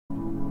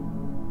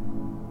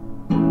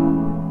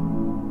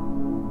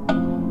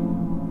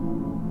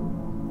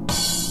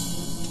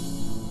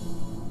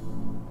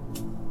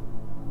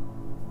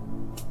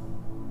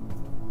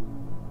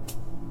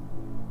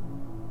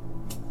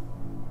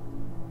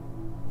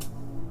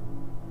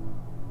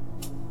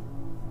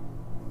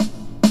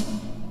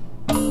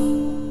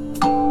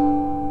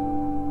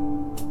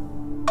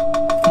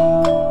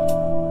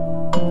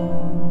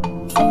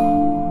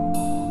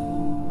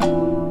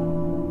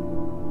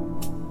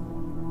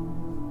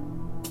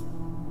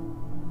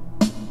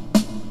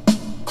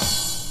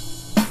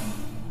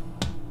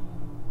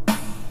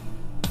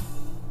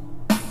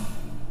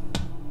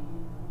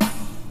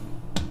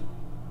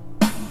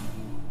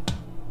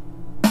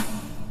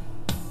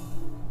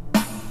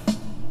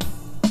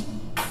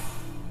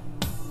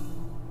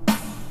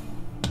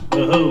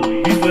Oh,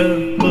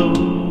 UFOs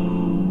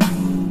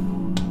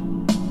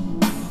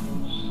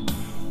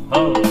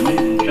all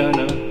in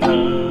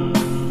Chinatown,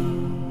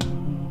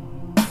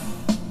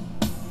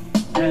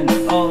 and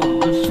all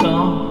the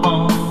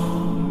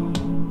stars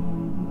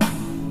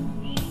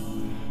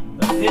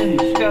in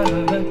the sky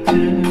that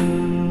too.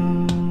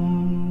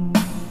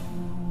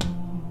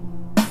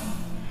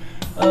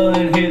 Oh,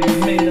 and hit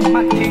me to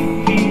my teeth.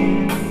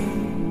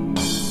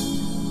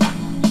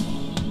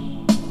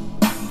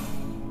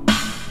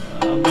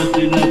 But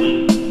they never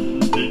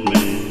did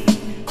make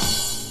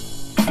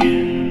you.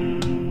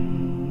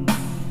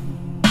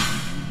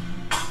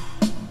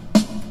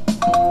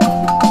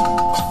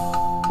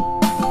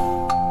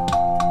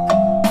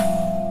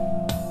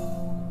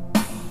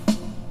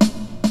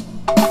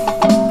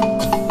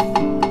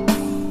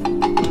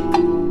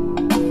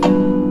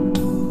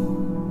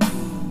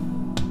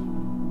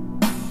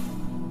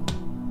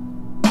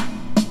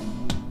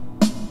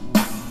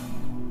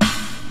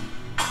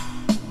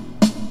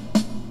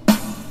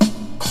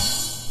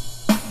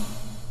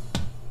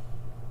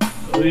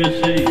 Oh, you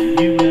say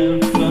you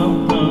have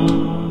found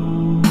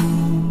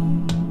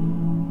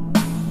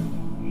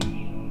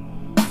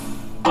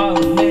all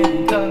the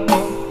men got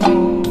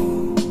home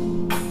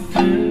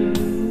too.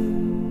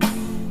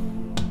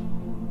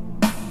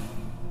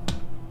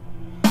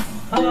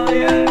 Oh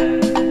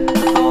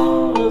yeah,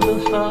 all of the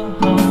stars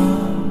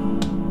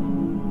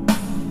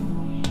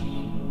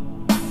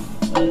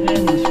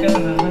in the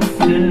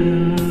sky too.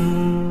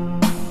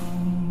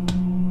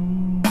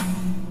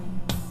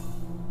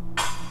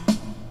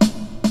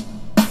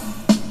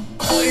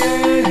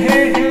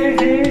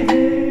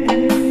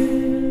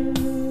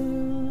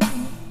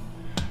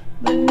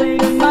 They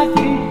made a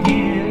mighty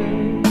here.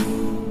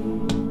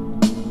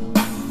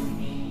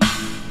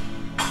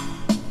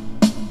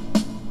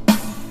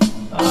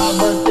 Ah,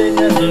 but they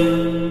never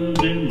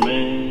did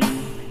make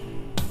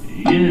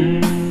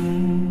you,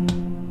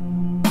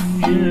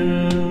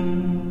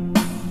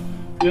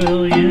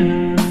 girl, you.